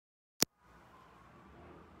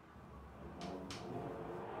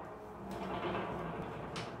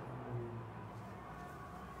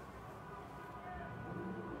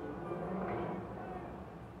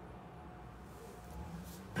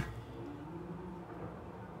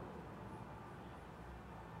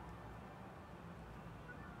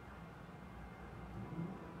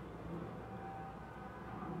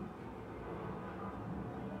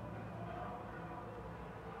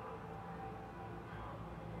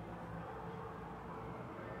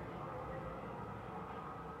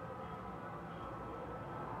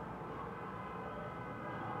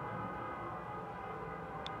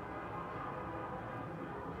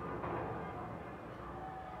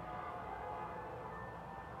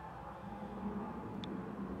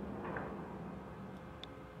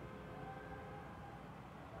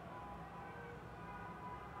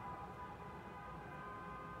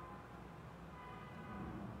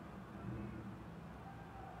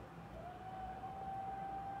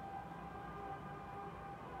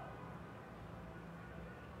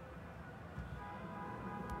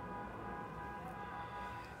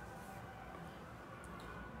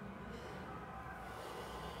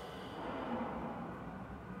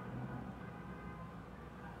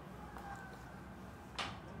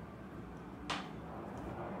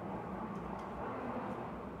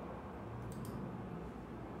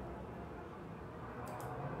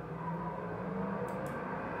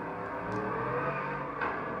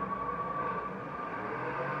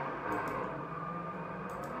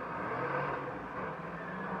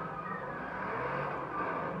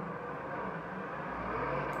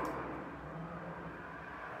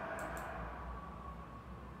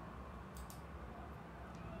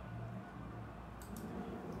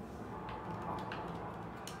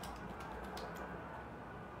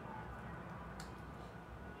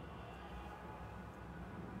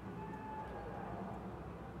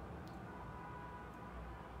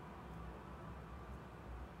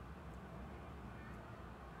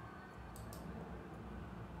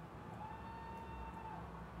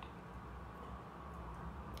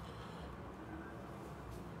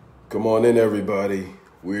Come on in, everybody.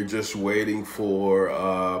 We're just waiting for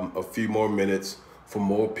a few more minutes for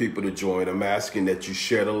more people to join. I'm asking that you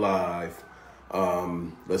share the live.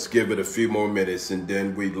 Let's give it a few more minutes, and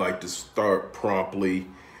then we'd like to start promptly.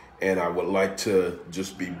 And I would like to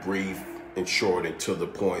just be brief and short and to the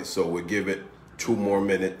point. So we'll give it 2 more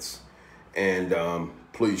minutes, and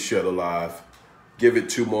please share the live. Give it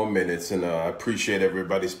 2 more minutes, and I appreciate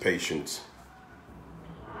everybody's patience.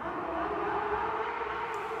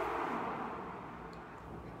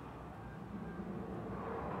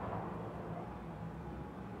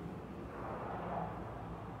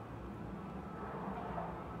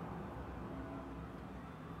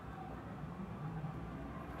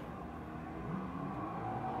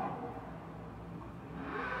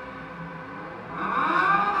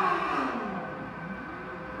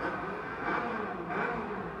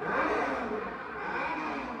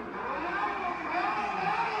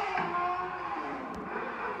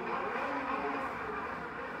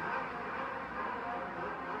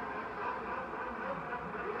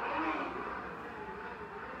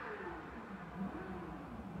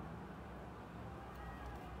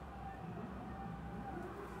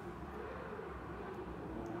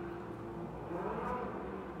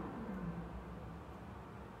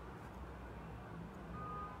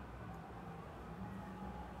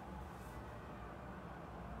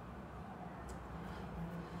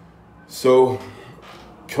 So,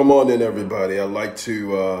 come on in, everybody. I'd like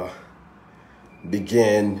to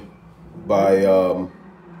begin by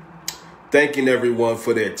thanking everyone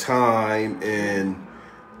for their time, and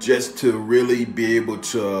just to really be able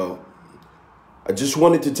to, I just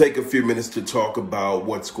wanted to take a few minutes to talk about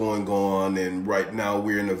what's going on. And right now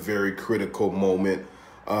we're in a very critical moment.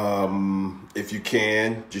 If you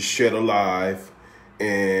can, just share the live,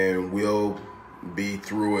 and we'll be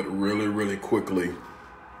through it really quickly.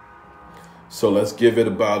 So let's give it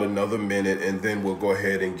about another minute, and then we'll go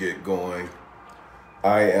ahead and get going.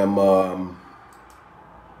 I am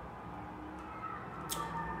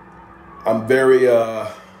I'm very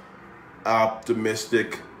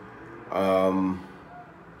optimistic, but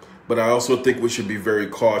I also think we should be very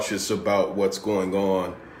cautious about what's going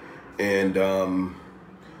on, and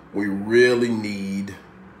we really need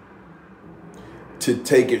to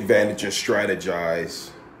take advantage and strategize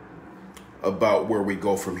about where we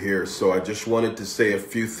go from here. So I just wanted to say a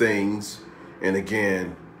few things, and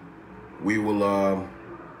again, we'll go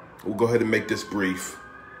ahead and make this brief,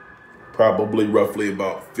 probably roughly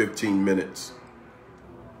about 15 minutes.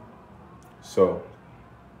 So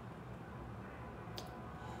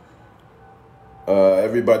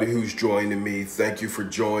everybody who's joining me, thank you for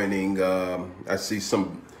joining. I see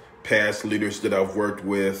some past leaders that I've worked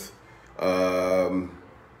with, Mr.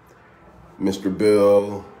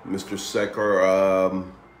 Bill, Mr. Secker,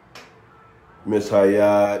 Miss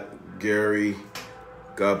Hayat, Gary,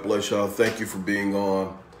 God bless y'all. Thank you for being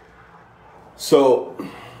on. So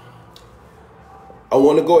I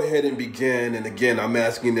want to go ahead and begin. And again, I'm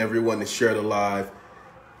asking everyone to share the live.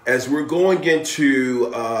 As we're going into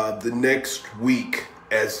the next week,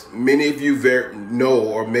 as many of you know,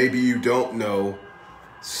 or maybe you don't know,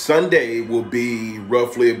 Sunday will be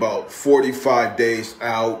roughly about 45 days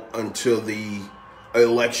out until the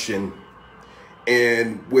election.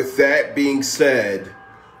 And with that being said,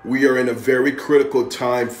 we are in a very critical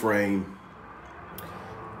time frame.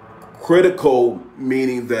 Critical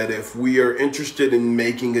meaning that if we are interested in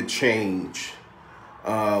making a change,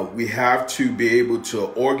 we have to be able to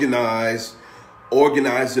organize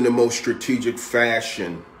in the most strategic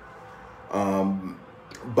fashion.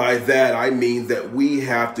 By that, I mean that we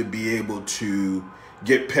have to be able to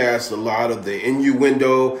get past a lot of the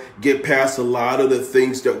innuendo, get past a lot of the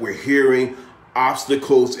things that we're hearing,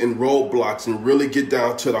 obstacles and roadblocks, and really get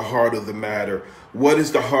down to the heart of the matter. What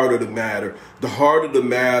is the heart of the matter? The heart of the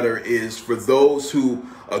matter is for those who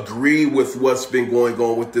agree with what's been going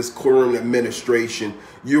on with this current administration,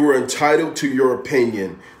 you are entitled to your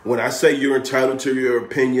opinion. When I say you're entitled to your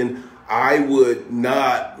opinion, I would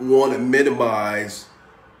not want to minimize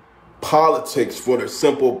politics for the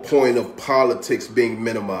simple point of politics being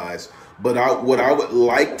minimized. But what I would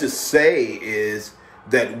like to say is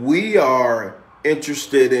that we are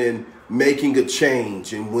interested in making a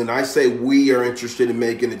change. And when I say we are interested in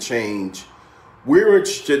making a change, we're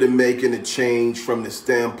interested in making a change from the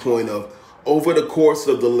standpoint of, over the course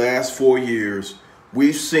of the last 4 years,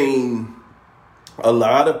 we've seen a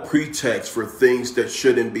lot of pretext for things that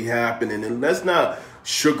shouldn't be happening. And let's not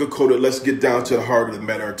sugarcoat it. Let's get down to the heart of the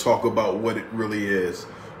matter and talk about what it really is.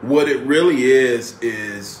 What it really is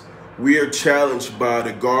we are challenged by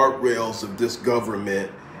the guardrails of this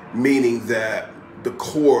government, meaning that the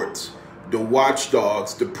courts, the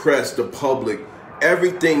watchdogs, the press, the public,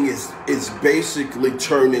 everything is basically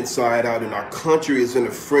turned inside out, and our country is in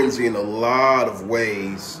a frenzy in a lot of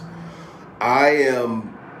ways. I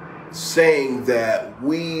am saying that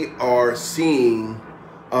we are seeing,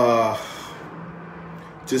 to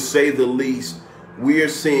say the least, we are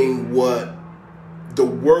seeing what the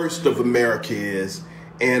worst of America is.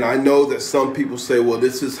 And I know that some people say, well,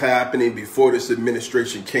 this is happening before this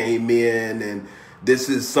administration came in, and this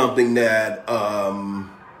is something that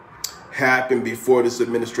happened before this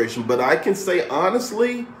administration. But I can say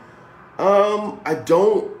honestly, I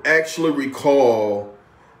don't actually recall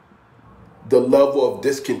the level of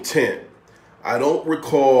discontent. I don't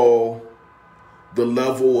recall the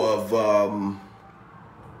level of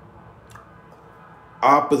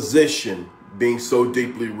opposition being so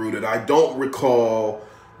deeply rooted. I don't recall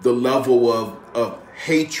the level of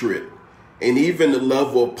hatred and even the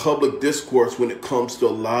level of public discourse when it comes to a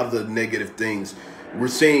lot of the negative things. We're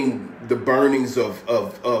seeing the burnings of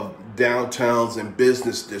downtowns and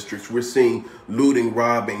business districts. We're seeing looting,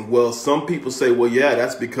 robbing. Well, some people say, well, yeah,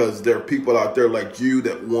 that's because there are people out there like you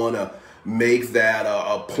that want to make that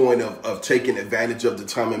a point of taking advantage of the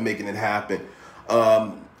time and making it happen.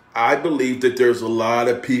 I believe that there's a lot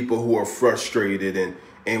of people who are frustrated,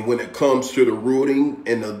 and when it comes to the rooting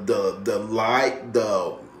and the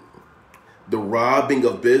robbing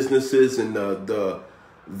of businesses and the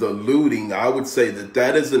looting, I would say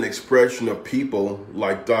that is an expression of people,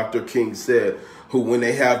 like Dr. King said, who when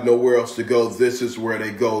they have nowhere else to go, this is where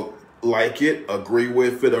they go, like it, agree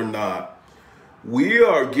with it or not. We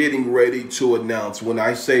are getting ready to announce, when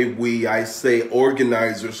I say we, I say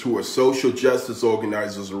organizers who are social justice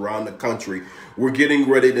organizers around the country. We're getting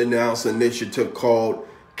ready to announce an initiative called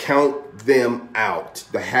CountEmOut.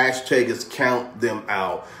 The hashtag is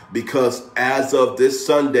CountEmOut, because as of this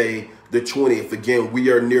Sunday, the 20th, again, we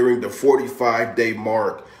are nearing the 45-day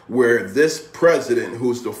mark where this president,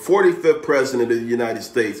 who's the 45th president of the United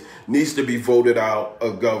States, needs to be voted out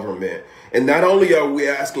of government. And not only are we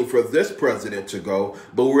asking for this president to go,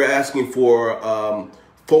 but we're asking for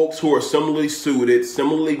folks who are similarly suited,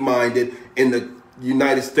 similarly minded in the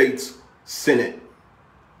United States Senate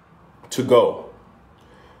to go.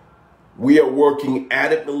 We are working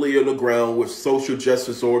adamantly on the ground with social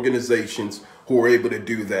justice organizations who are able to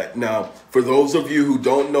do that. Now, for those of you who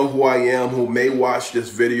don't know who I am, who may watch this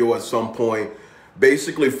video at some point,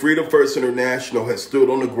 basically, Freedom First International has stood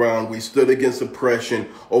on the ground. We stood against oppression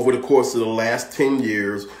over the course of the last 10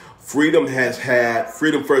 years. Freedom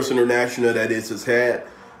First International, that is, has had,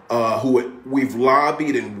 we've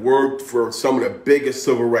lobbied and worked for some of the biggest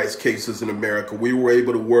civil rights cases in America. We were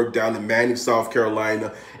able to work down in Manning, South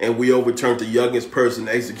Carolina, and we overturned the youngest person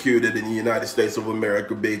executed in the United States of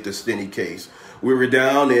America, being the Stinney case. We were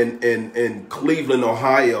down in Cleveland,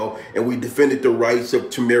 Ohio, and we defended the rights of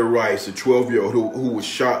Tamir Rice, a 12-year-old who was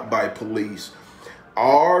shot by police.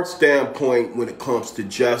 Our standpoint when it comes to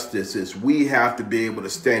justice is we have to be able to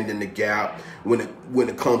stand in the gap when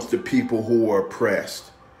it comes to people who are oppressed.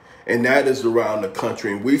 And that is around the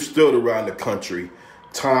country. And we've stood around the country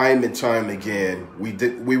time and time again.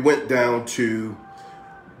 We went down to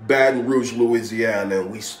Baton Rouge, Louisiana,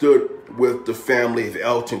 and we stood with the family of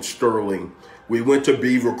Elton Sterling. We went to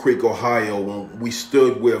Beaver Creek, Ohio, and we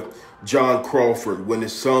stood with John Crawford when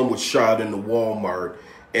his son was shot in the Walmart,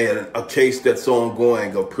 and a case that's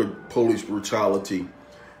ongoing of police brutality.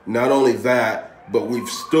 Not only that, but we've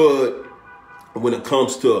stood when it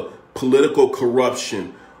comes to political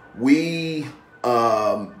corruption. We,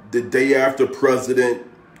 the day after President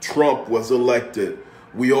Trump was elected,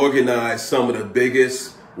 we organized some of the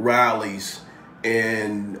biggest rallies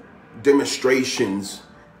and demonstrations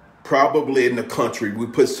probably in the country. We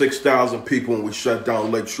put 6,000 people and we shut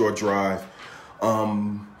down Lakeshore Drive.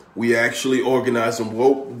 We actually organized, and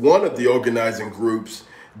one of the organizing groups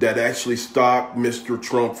that actually stopped Mr.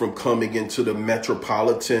 Trump from coming into the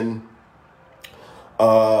metropolitan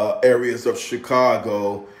areas of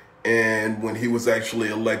Chicago. And when he was actually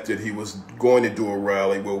elected, he was going to do a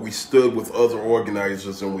rally where we stood with other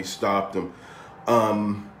organizers and we stopped him.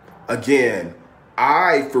 Again,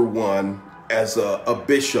 I, for one, as a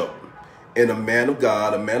bishop and a man of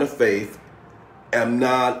God, a man of faith, am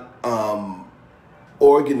not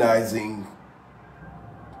organizing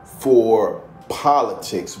for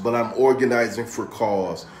politics, but I'm organizing for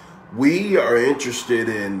cause. We are interested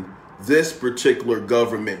in this particular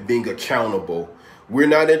government being accountable. We're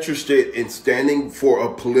not interested in standing for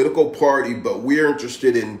a political party, but we're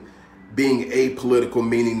interested in being apolitical,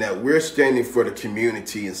 meaning that we're standing for the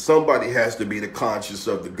community, and somebody has to be the conscience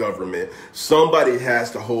of the government. Somebody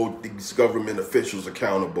has to hold these government officials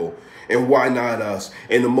accountable. And why not us?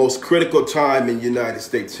 In the most critical time in United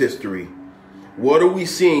States history, what are we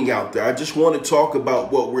seeing out there? I just want to talk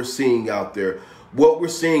about what we're seeing out there. What we're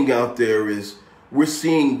seeing out there is we're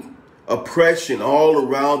seeing oppression all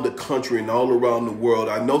around the country and all around the world.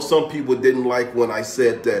 I know some people didn't like when I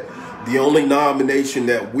said that the only nomination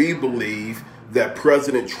that we believe that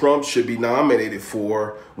President Trump should be nominated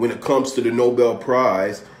for when it comes to the Nobel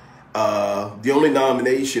Prize, the only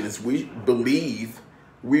nomination is we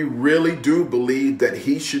really do believe that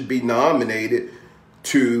he should be nominated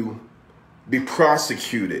to be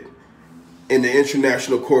prosecuted in the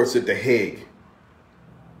international courts at The Hague.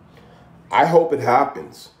 I hope it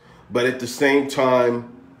happens. But at the same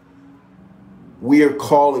time, we are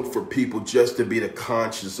calling for people just to be the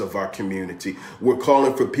conscience of our community. We're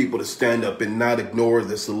calling for people to stand up and not ignore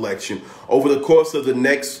this election. Over the course of the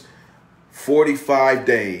next 45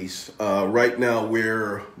 days, right now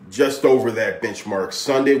we're just over that benchmark.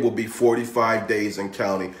 Sunday will be 45 days and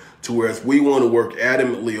counting, to whereas we want to work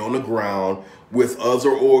adamantly on the ground with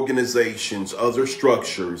other organizations, other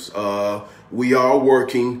structures. We are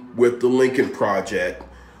working with the Lincoln Project.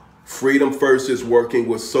 Freedom First is working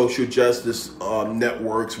with social justice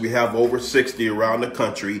networks. We have over 60 around the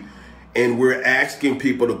country, and we're asking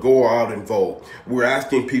people to go out and vote. We're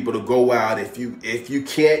asking people to go out. If you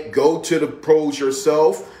can't go to the polls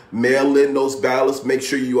yourself, mail in those ballots. Make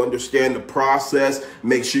sure you understand the process.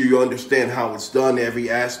 Make sure you understand how it's done, every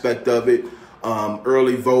aspect of it.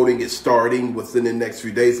 Early voting is starting within the next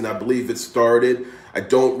few days, and I believe it started. I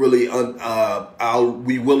don't really,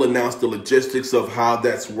 we will announce the logistics of how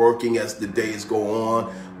that's working as the days go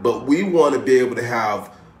on, but we want to be able to have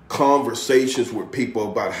conversations with people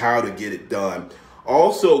about how to get it done.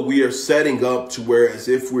 Also, we are setting up to whereas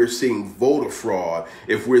if we're seeing voter fraud,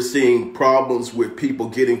 if we're seeing problems with people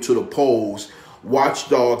getting to the polls,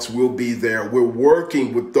 watchdogs will be there. We're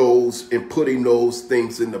working with those and putting those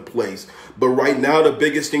things into place. But right now, the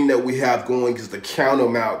biggest thing that we have going is the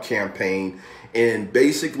CountEmOut campaign. And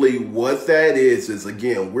basically what that is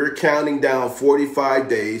again, we're counting down 45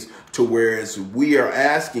 days to whereas we are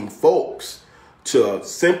asking folks to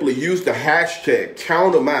simply use the hashtag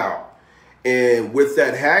CountEmOut. And with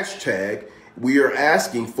that hashtag, we are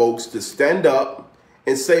asking folks to stand up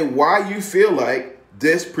and say why you feel like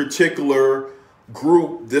this particular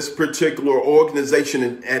group, this particular organization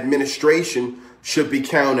and administration should be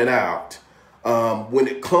counted out. When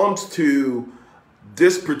it comes to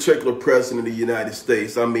this particular president of the United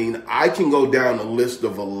States, I mean, I can go down a list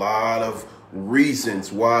of a lot of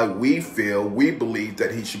reasons why we believe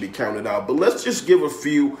that he should be counted out. But let's just give a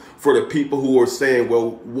few for the people who are saying,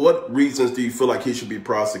 well, what reasons do you feel like he should be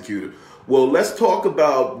prosecuted? Well, let's talk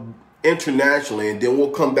about internationally, and then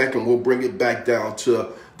we'll come back and we'll bring it back down to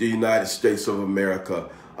the United States of America.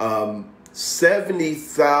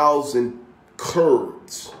 70,000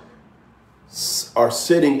 Kurds are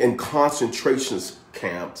sitting in concentration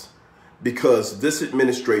camps because this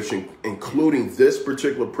administration, including this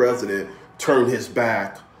particular president, turned his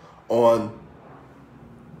back on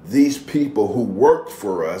these people who worked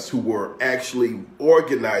for us, who were actually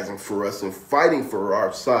organizing for us and fighting for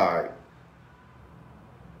our side.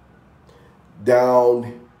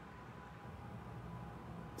 Down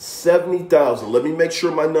 70,000. Let me make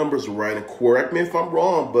sure my numbers are right, and correct me if I'm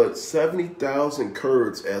wrong, but 70,000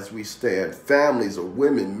 Kurds as we stand, families of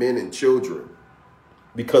women, men, and children,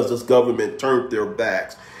 because this government turned their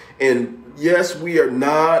backs. And yes, we are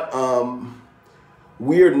not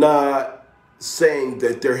saying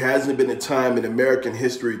that there hasn't been a time in American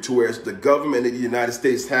history to where the government of the United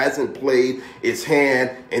States hasn't played its hand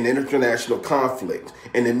in international conflict,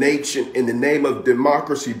 in the name of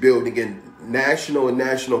democracy building and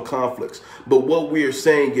national conflicts. But what we are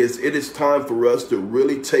saying is it is time for us to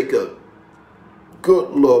really take a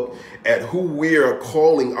good look at who we are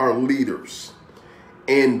calling our leaders.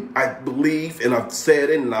 And I believe, and I've said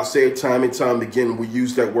it, and I'll say it time and time again, we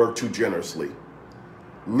use that word too generously.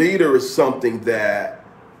 Leader is something that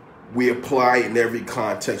we apply in every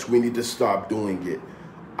context. We need to stop doing it.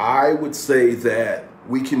 I would say that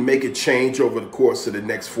we can make a change over the course of the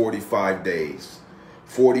next 45 days.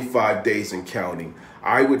 45 days and counting.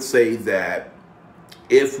 I would say that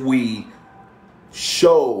if we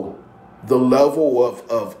show the level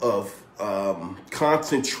of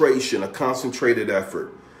concentration, a concentrated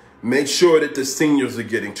effort, make sure that the seniors are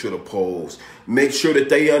getting to the polls, make sure that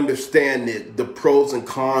they understand the pros and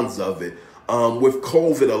cons of it, With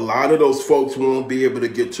COVID, a lot of those folks won't be able to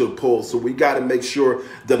get to the polls. So we got to make sure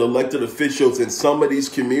that elected officials in some of these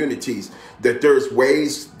communities, that there's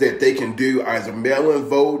ways that they can do either mail-in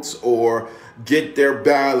votes or get their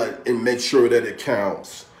ballot and make sure that it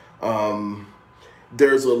counts.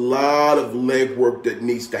 There's a lot of legwork that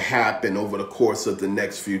needs to happen over the course of the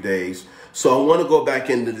next few days. So I want to go back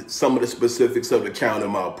into some of the specifics of the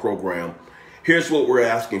CountEmOut program. Here's what we're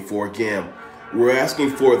asking for again. We're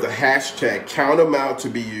asking for the hashtag CountEmOut to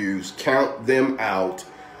be used, count them out,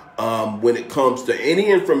 when it comes to any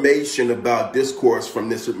information about discourse from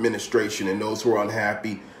this administration and those who are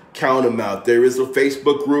unhappy. Count them out. There is a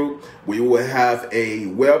Facebook group. We will have a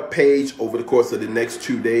web page over the course of the next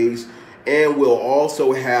 2 days, and we'll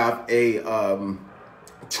also have a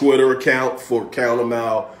Twitter account for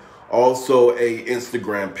CountEmOut, also a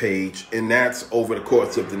Instagram page, and that's over the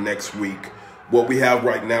course of the next week. What we have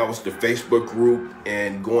right now is the Facebook group,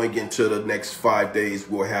 and going into the next 5 days,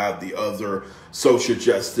 we'll have the other social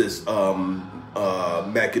justice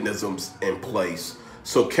mechanisms in place.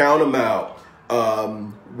 So count them out.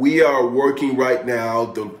 We are working right now.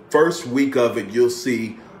 The first week of it, you'll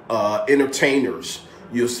see entertainers.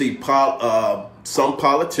 You'll see some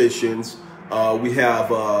politicians. We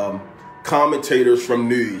have commentators from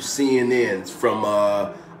news, CNNs, from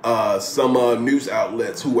some news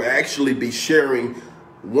outlets who will actually be sharing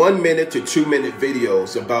 1 minute to 2 minute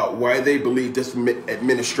videos about why they believe this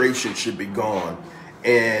administration should be gone.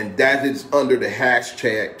 And that is under the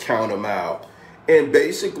hashtag CountEmOut. And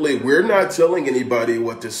basically, we're not telling anybody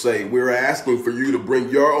what to say. We're asking for you to bring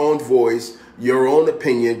your own voice, your own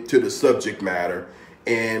opinion to the subject matter,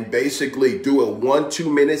 and basically do a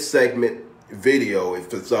 1-2 minute segment video.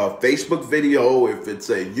 If it's a Facebook video, if it's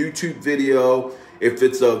a YouTube video, if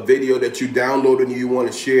it's a video that you downloaded and you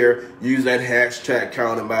want to share, use that hashtag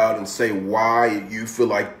CountEmOut and say why you feel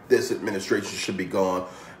like this administration should be gone.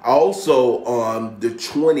 Also, on the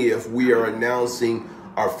 20th, we are announcing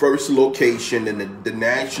our first location in the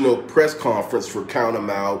national press conference for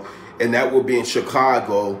CountEmOut, and that will be in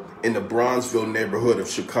Chicago, in the Bronzeville neighborhood of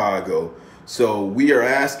Chicago. So we are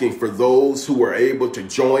asking for those who are able to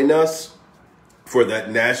join us for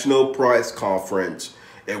that national press conference.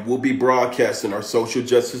 And we'll be broadcasting our social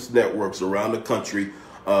justice networks around the country.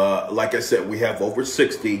 Like I said, we have over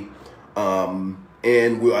 60,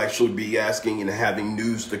 and we'll actually be asking and having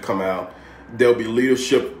news to come out. There'll be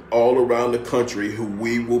leadership all around the country who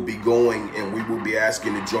we will be going and we will be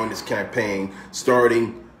asking to join this campaign,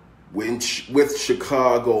 starting with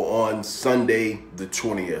Chicago on Sunday the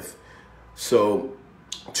 20th. So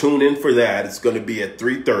tune in for that. It's going to be at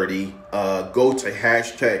 3:30. Go to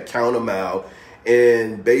hashtag CountEmOut.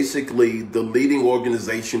 And basically, the leading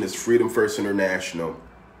organization is Freedom First International.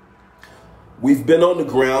 We've been on the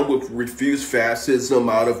ground with Refuse Fascism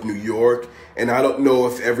out of New York, and I don't know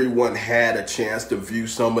if everyone had a chance to view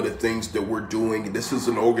some of the things that we're doing. This is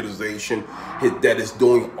an organization that is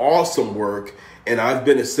doing awesome work, and I've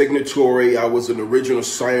been a signatory. I was an original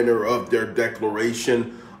signer of their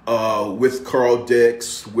declaration with Carl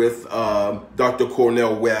Dix, with Dr.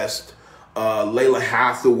 Cornel West. Layla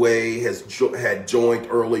Hathaway had joined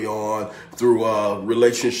early on through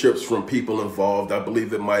relationships from people involved. I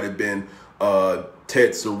believe it might have been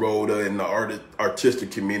Ted Sirota and the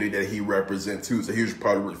artistic community that he represents, who's a huge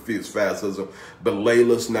part of Refuse Fascism. But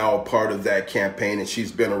Layla's now a part of that campaign, and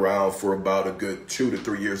she's been around for about a good 2 to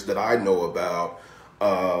 3 years that I know about.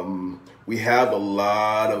 We have a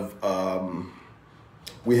lot of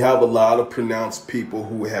pronounced people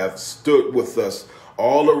who have stood with us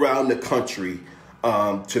all around the country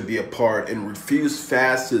to be a part. And Refuse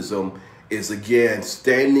Fascism is, again,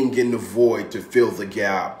 standing in the void to fill the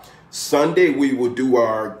gap. Sunday, we will do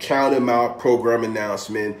our CountEmOut program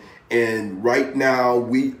announcement. And right now,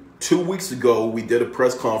 2 weeks ago, we did a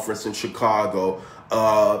press conference in Chicago.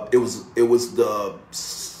 It was the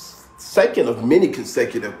second of many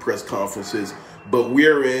consecutive press conferences, but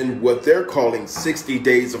we're in what they're calling 60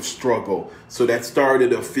 days of struggle. So that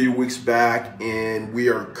started a few weeks back, and we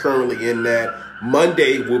are currently in that.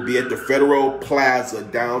 Monday, we'll be at the Federal Plaza,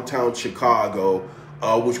 downtown Chicago,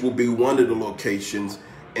 which will be one of the locations,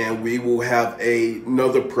 and we will have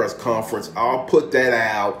another press conference. I'll put that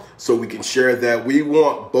out so we can share that. We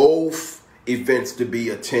want both events to be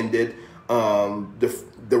attended. The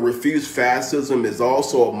Refuse Fascism is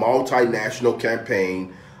also a multinational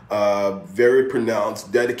campaign. Very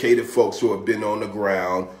pronounced, dedicated folks who have been on the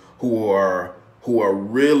ground, who are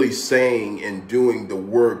really saying and doing the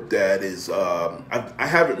work that is, I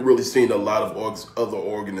haven't really seen a lot of other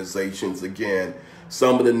organizations. Again,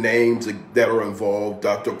 some of the names that are involved: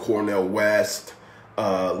 Dr. Cornel West,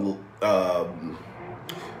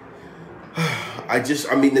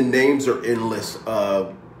 I mean, the names are endless.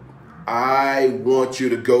 I want you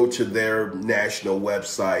to go to their national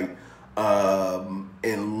website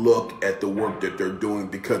and look at the work that they're doing,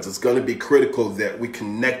 because it's going to be critical that we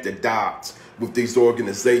connect the dots with these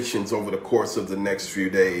organizations over the course of the next few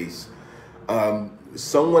days.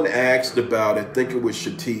 Someone asked about, I think it was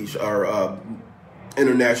Shatish, our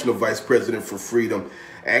International Vice President for Freedom,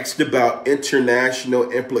 asked about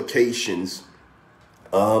international implications.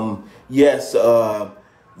 Yes,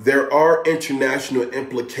 there are international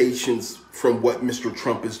implications from what Mr.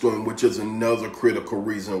 Trump is doing, which is another critical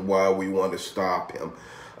reason why we want to stop him.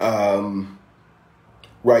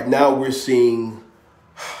 Right now we're seeing,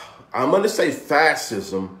 I'm going to say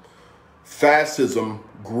fascism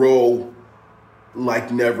grow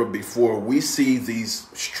like never before. We see these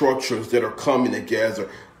structures that are coming together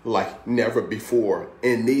like never before.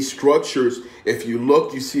 And these structures, if you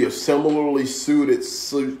look, you see a similarly suited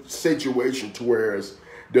situation to whereas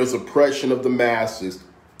there's oppression of the masses.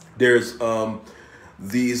 There's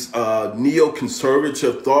these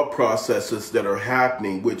neoconservative thought processes that are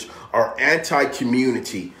happening, which are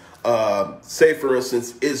anti-community. Say, for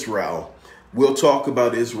instance, Israel. We'll talk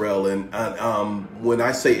about Israel, and when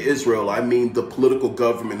I say Israel, I mean the political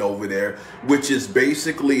government over there, which is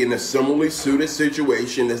basically in a similarly suited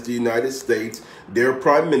situation as the United States. Their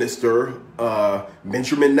prime minister,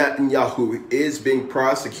 Benjamin Netanyahu, is being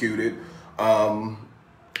prosecuted,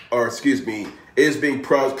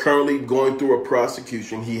 currently going through a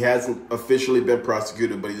prosecution. He hasn't officially been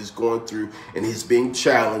prosecuted, but he's going through, and he's being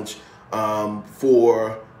challenged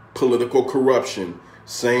for political corruption.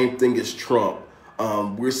 Same thing as Trump.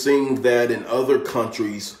 We're seeing that in other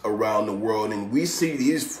countries around the world, and we see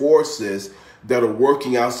these forces that are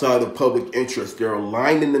working outside of public interest. They're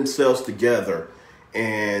aligning themselves together,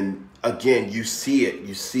 and again, you see it,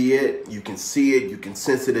 you can see it, you can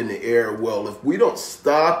sense it in the air. Well, if we don't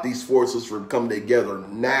stop these forces from coming together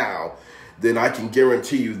now, then I can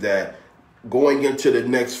guarantee you that going into the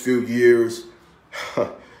next few years,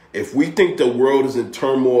 if we think the world is in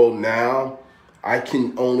turmoil now, I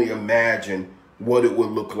can only imagine what it would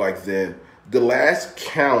look like then. The last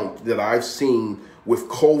count that I've seen with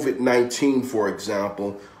COVID-19, for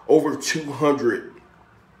example, over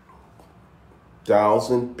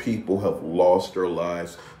 200,000 people have lost their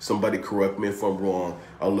lives. Somebody correct me if I'm wrong.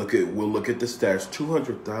 We'll look at the stats.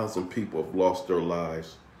 200,000 people have lost their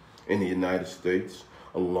lives in the United States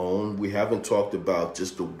alone. We haven't talked about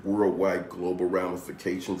just the worldwide global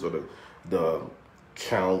ramifications or the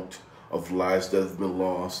count of lives that have been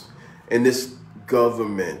lost. And this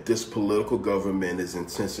government, this political government, is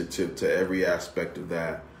insensitive to every aspect of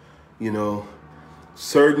that. You know,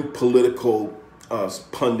 certain political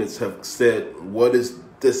pundits have said what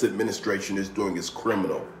this administration is doing is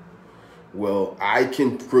criminal. Well, I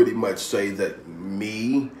can pretty much say that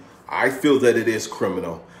I feel that it is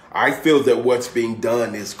criminal. I feel that what's being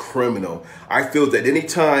done is criminal. I feel that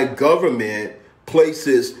anytime government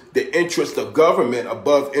places the interest of government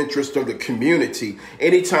above interest of the community,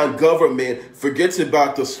 anytime government forgets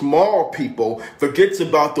about the small people, forgets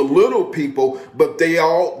about the little people, but they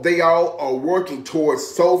all are working towards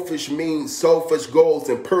selfish means, selfish goals,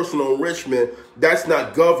 and personal enrichment, that's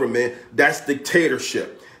not government, that's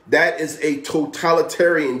dictatorship. That is a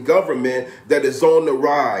totalitarian government that is on the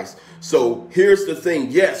rise. So here's the thing.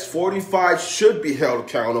 Yes, 45 should be held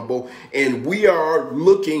accountable, and we are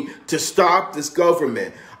looking to stop this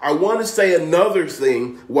government. I want to say another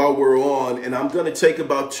thing while we're on, and I'm going to take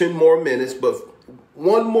about 10 more minutes, but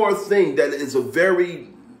one more thing that is a very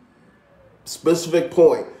specific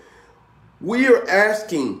point. We are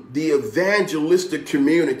asking the evangelistic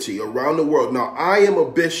community around the world. Now, I am a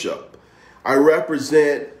bishop. I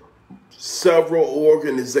represent several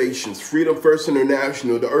organizations, Freedom First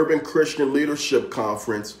International, the Urban Christian Leadership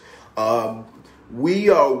Conference. We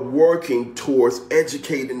are working towards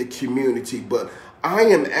educating the community, but I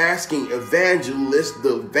am asking the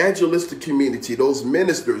evangelistic community, those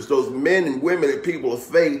ministers, those men and women and people of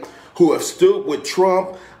faith who have stood with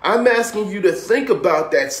Trump, I'm asking you to think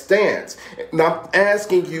about that stance. And I'm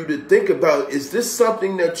asking you to think about, is this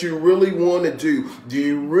something that you really want to do? Do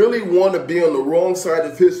you really want to be on the wrong side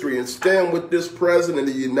of history and stand with this president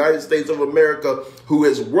of the United States of America who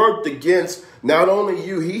has worked against not only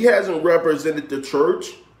you, he hasn't represented the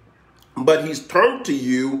church, but he's turned to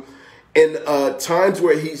you in times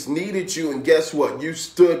where he's needed you, and guess what? You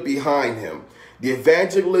stood behind him. The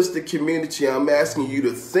evangelistic community, I'm asking you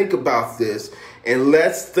to think about this And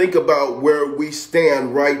let's think about where we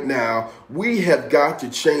stand right now. We have got to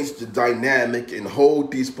change the dynamic and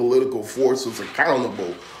hold these political forces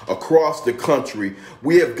accountable across the country.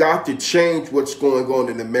 We have got to change what's going on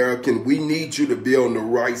in America. We need you to be on the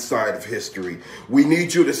right side of history. We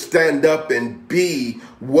need you to stand up and be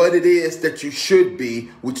what it is that you should be,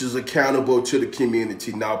 which is accountable to the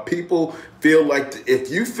community. Now, people feel like, if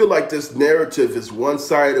you feel like this narrative is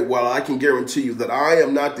one-sided, well, I can guarantee you that I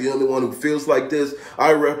am not the only one who feels like this.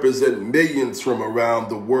 I represent millions from around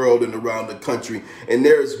the world and around the country, and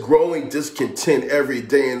there is growing discontent every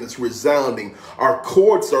day, and it's resounding. Our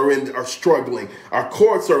courts are struggling. Our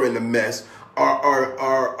courts are in a mess.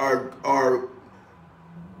 Our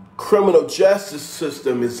criminal justice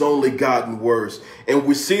system has only gotten worse, and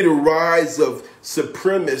we see the rise of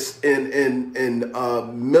supremacists and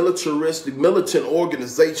militant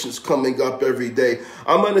organizations coming up every day.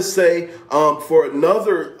 I'm going to say for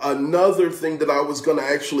another thing that I was going to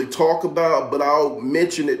actually talk about, but I'll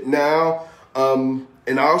mention it now, and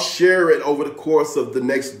I'll share it over the course of the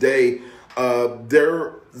next day.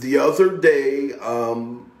 The other day,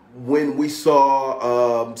 when we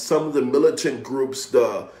saw some of the militant groups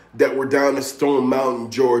that were down in Stone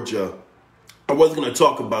Mountain, Georgia. I wasn't going to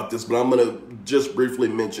talk about this, but I'm going to just briefly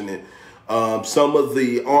mention it. Some of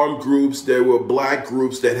the armed groups, there were black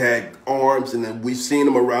groups that had arms, and then we've seen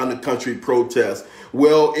them around the country protest.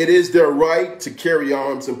 Well, it is their right to carry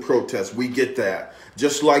arms and protest. We get that.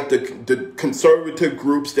 Just like the conservative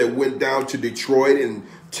groups that went down to Detroit and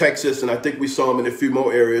Texas, and I think we saw them in a few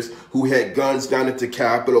more areas, who had guns down at the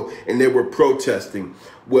Capitol, and they were protesting.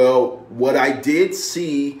 Well, what I did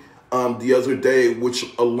see the other day, which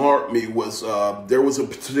alarmed me, was there was a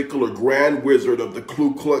particular grand wizard of the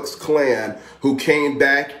Ku Klux Klan who came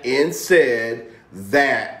back and said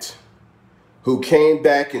that,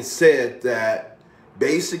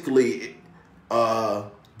 basically,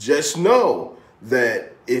 just know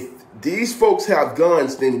that if these folks have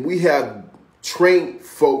guns, then we have trained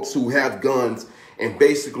folks who have guns, and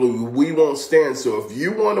basically we won't stand. So if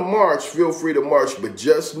you want to march, feel free to march, but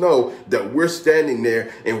just know that we're standing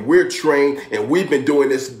there and we're trained, and we've been doing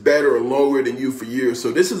this better and longer than you for years.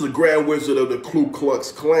 So this is a grand wizard of the Ku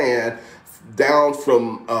Klux Klan down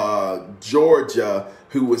from Georgia,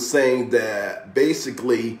 who was saying that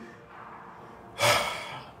basically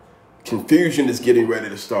confusion is getting ready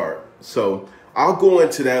to start. So I'll go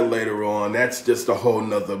into that later on. That's just a whole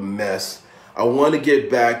nother mess. I want to get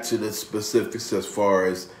back to the specifics as far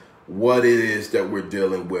as what it is that we're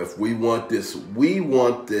dealing with. We want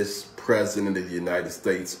this president of the United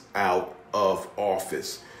States out of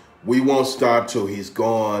office. We won't stop till he's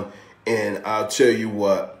gone. And I'll tell you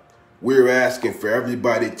what, we're asking for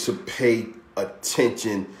everybody to pay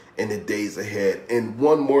attention in the days ahead. And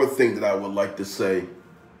one more thing that I would like to say,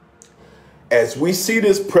 as we see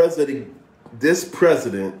this president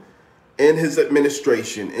in his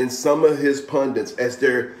administration, and some of his pundits, as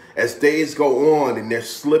days go on and they're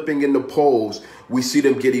slipping in the polls, we see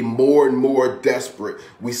them getting more and more desperate.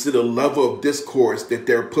 We see the level of discourse that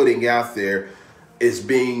they're putting out there is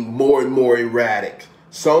being more and more erratic.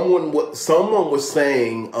 Someone was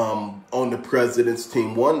saying on the president's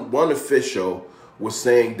team, one official was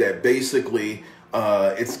saying that basically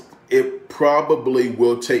it probably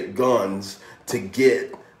will take guns to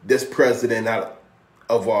get this president out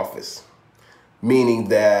of office, meaning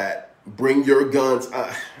that bring your guns.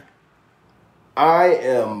 I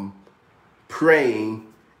am praying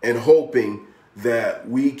and hoping that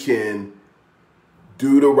we can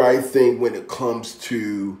do the right thing when it comes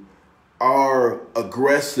to our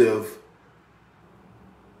aggressive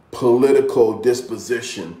political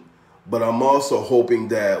disposition. But I'm also hoping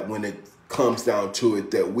that when it comes down to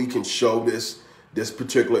it, that we can show this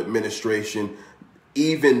particular administration,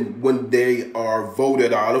 even when they are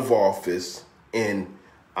voted out of office. And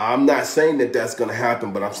I'm not saying that that's going to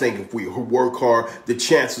happen, but I'm saying if we work hard, the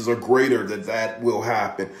chances are greater that that will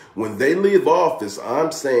happen. When they leave office,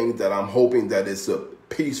 I'm saying that I'm hoping that it's a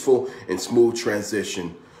peaceful and smooth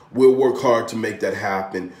transition. We'll work hard to make that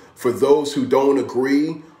happen. For those who don't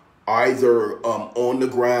agree, either on the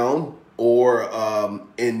ground or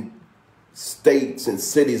in states and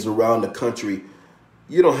cities around the country,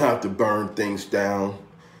 you don't have to burn things down.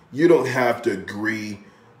 You don't have to agree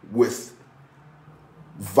with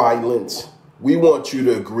violence. We want you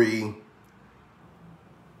to agree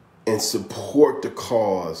and support the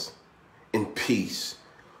cause in peace.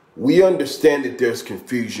 We understand that there's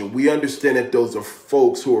confusion. We understand that those are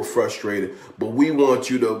folks who are frustrated, but we want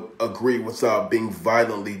you to agree without being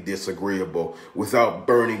violently disagreeable, without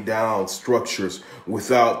burning down structures,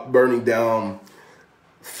 without burning down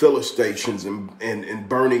filler stations and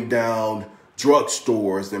burning down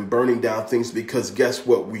drugstores and burning down things, because guess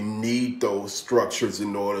what? We need those structures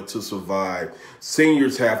in order to survive.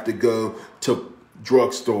 Seniors have to go to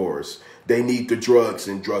drugstores. They need the drugs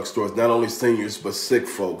in drugstores, not only seniors, but sick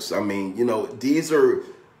folks. I mean, you know, these are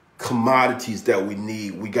commodities that we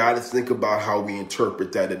need. We got to think about how we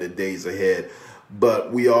interpret that in the days ahead.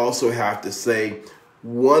 But we also have to say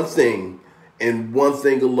one thing, and one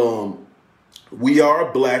thing alone. We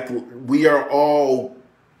are all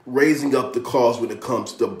raising up the cause when it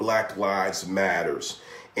comes to Black Lives Matters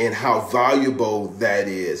and how valuable that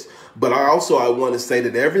is. But I want to say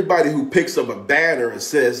that everybody who picks up a banner and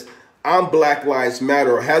says, I'm Black Lives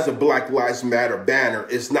Matter, or has a Black Lives Matter banner,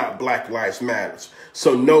 is not Black Lives Matters.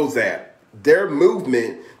 So know that their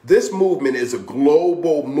movement, this movement is a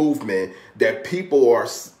global movement that people are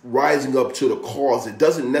rising up to the cause. It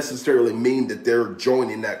doesn't necessarily mean that they're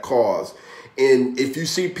joining that cause. And if you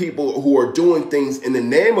see people who are doing things in the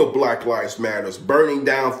name of Black Lives Matters, burning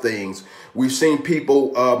down things, we've seen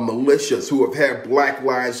people, militias who have had Black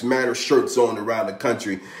Lives Matter shirts on around the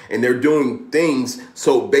country, and they're doing things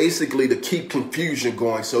so basically to keep confusion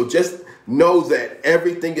going. So just know that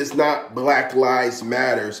everything is not Black Lives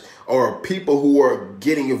Matters, or people who are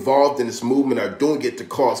getting involved in this movement are doing it to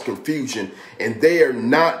cause confusion, and they are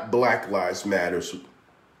not Black Lives Matters.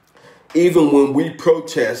 Even when we've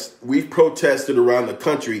protested around the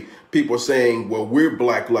country, people are saying, well, we're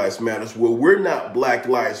Black Lives Matters. Well, we're not Black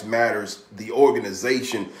Lives Matters, the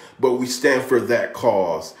organization, but we stand for that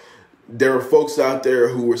cause. There are folks out there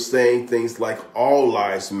who are saying things like all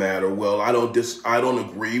lives matter. Well, I don't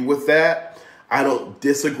agree with that. I don't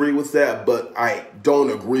disagree with that, but I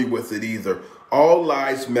don't agree with it either. All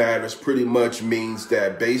lives matters pretty much means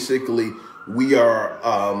that basically we are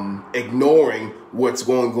ignoring what's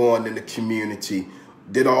going on in the community.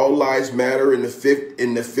 Did all lives matter in the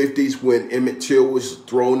 50s when Emmett Till was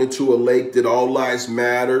thrown into a lake? Did all lives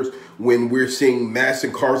matter when we're seeing mass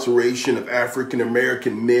incarceration of African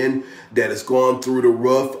American men that has gone through the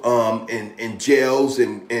roof in jails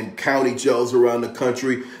and county jails around the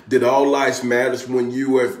country? Did all lives matter when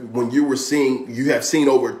you have seen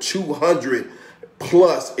over 200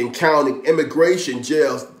 plus in counting immigration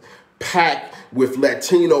jails packed with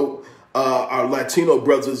our Latino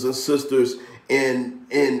brothers and sisters,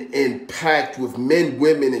 and packed with men,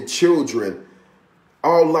 women, and children?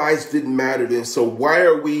 All lives didn't matter then. So why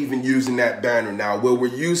are we even using that banner now? Well, we're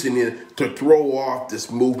using it to throw off this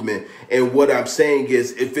movement. And what I'm saying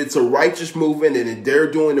is, if it's a righteous movement and they're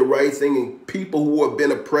doing the right thing, and people who have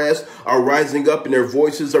been oppressed are rising up and their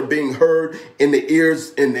voices are being heard in the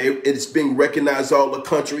ears, and it's being recognized all the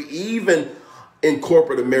country, even in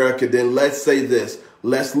corporate America, then let's say this.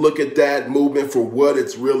 Let's look at that movement for what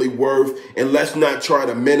it's really worth, and let's not try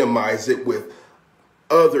to minimize it with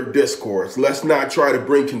other discourse. Let's not try to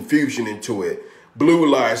bring confusion into it. Blue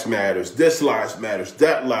lives matters, this lives matters,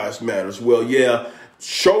 that lives matters. Well, yeah,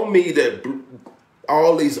 show me that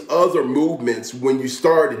all these other movements, when you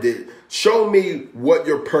started it, show me what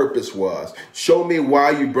your purpose was. Show me why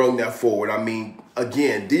you brought that forward. I mean,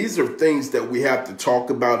 again, these are things that we have to talk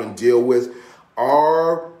about and deal with.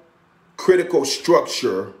 Our critical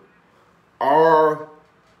structure, our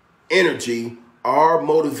energy, our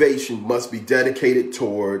motivation must be dedicated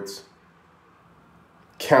towards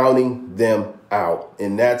counting them out.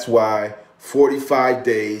 And that's why 45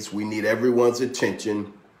 days, we need everyone's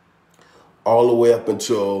attention all the way up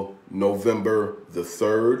until November the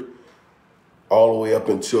 3rd, all the way up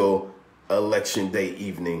until Election Day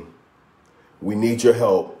evening. We need your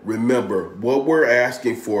help. Remember, what we're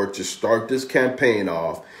asking for to start this campaign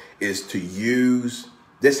off is to use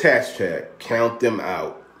this hashtag,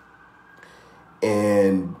 CountEmOut.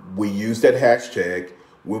 And we use that hashtag,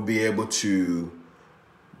 we'll be able to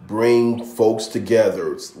bring folks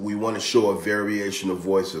together. We want to show a variation of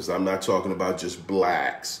voices. I'm not talking about just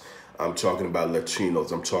blacks. I'm talking about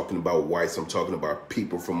Latinos. I'm talking about whites. I'm talking about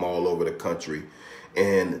people from all over the country.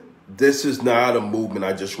 And this is not a movement.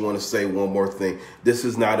 I just want to say one more thing. This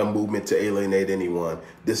is not a movement to alienate anyone.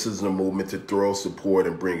 This is a movement to throw support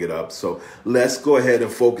and bring it up. So let's go ahead and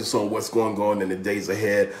focus on what's going on in the days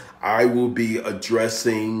ahead. I will be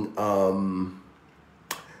addressing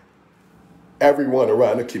everyone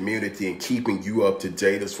around the community and keeping you up to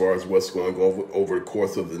date as far as what's going on over the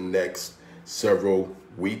course of the next several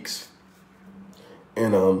weeks.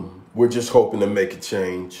 And we're just hoping to make a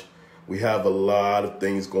change. We have a lot of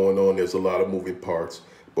things going on. There's a lot of moving parts,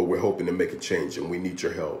 but we're hoping to make a change, and we need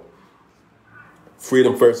your help.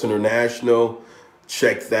 Freedom First International,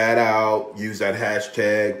 check that out. Use that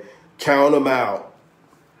hashtag. CountEmOut.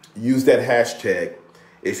 Use that hashtag.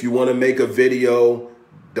 If you want to make a video,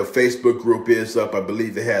 The Facebook group is up. I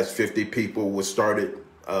believe it has 50 people. Was started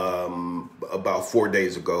about 4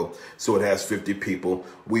 days ago, so it has 50 people.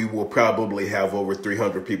 We will probably have over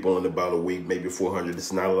 300 people in about a week, maybe 400.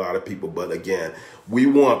 It's not a lot of people, but again, we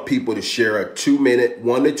want people to share a 1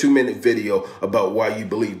 to 2 minute video about why you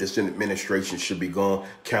believe this administration should be gone.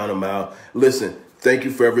 Count them out. Listen, thank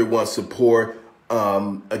you for everyone's support.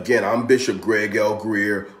 Again, I'm Bishop Gregg L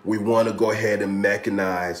Greer. We want to go ahead and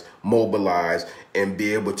mechanize, mobilize, and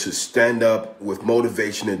be able to stand up with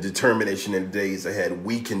motivation and determination in the days ahead.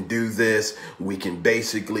 We can do this. We can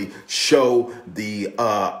basically show the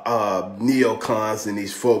neocons and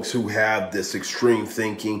these folks who have this extreme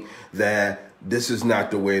thinking that this is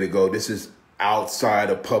not the way to go. This is outside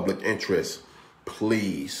of public interest.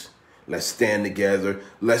 Please, let's stand together.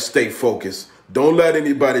 Let's stay focused. Don't let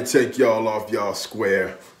anybody take y'all off y'all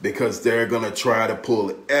square, because they're going to try to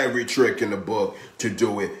pull every trick in the book to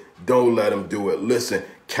do it. Don't let them do it. Listen,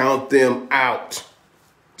 count them out.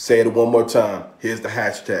 Say it one more time. Here's the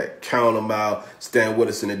hashtag. Count them out. Stand with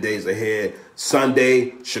us in the days ahead.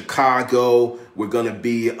 Sunday, Chicago. We're going to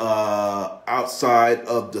be outside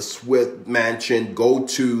of the Swift Mansion. Go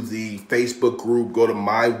to the Facebook group. Go to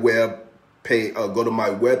my website. Go to my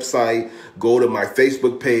website. Go to my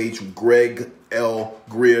Facebook page,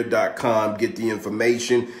 GreggLGreer.com. Get the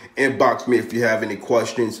information. Inbox me if you have any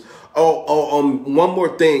questions. One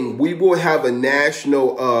more thing. We will have a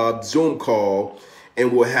national Zoom call,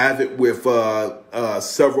 and we'll have it with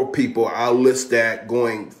several people. I'll list that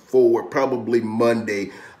going forward, probably Monday.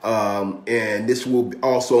 And this will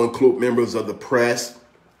also include members of the press.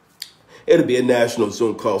 It'll be a national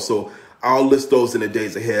Zoom call, so I'll list those in the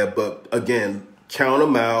days ahead. But again, count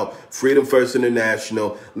them out. Freedom First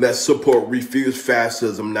International. Let's support Refuse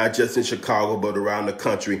Fascism, not just in Chicago, but around the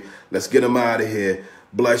country. Let's get them out of here.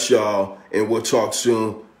 Bless y'all, and we'll talk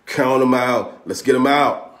soon. Count them out. Let's get them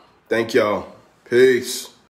out. Thank y'all. Peace.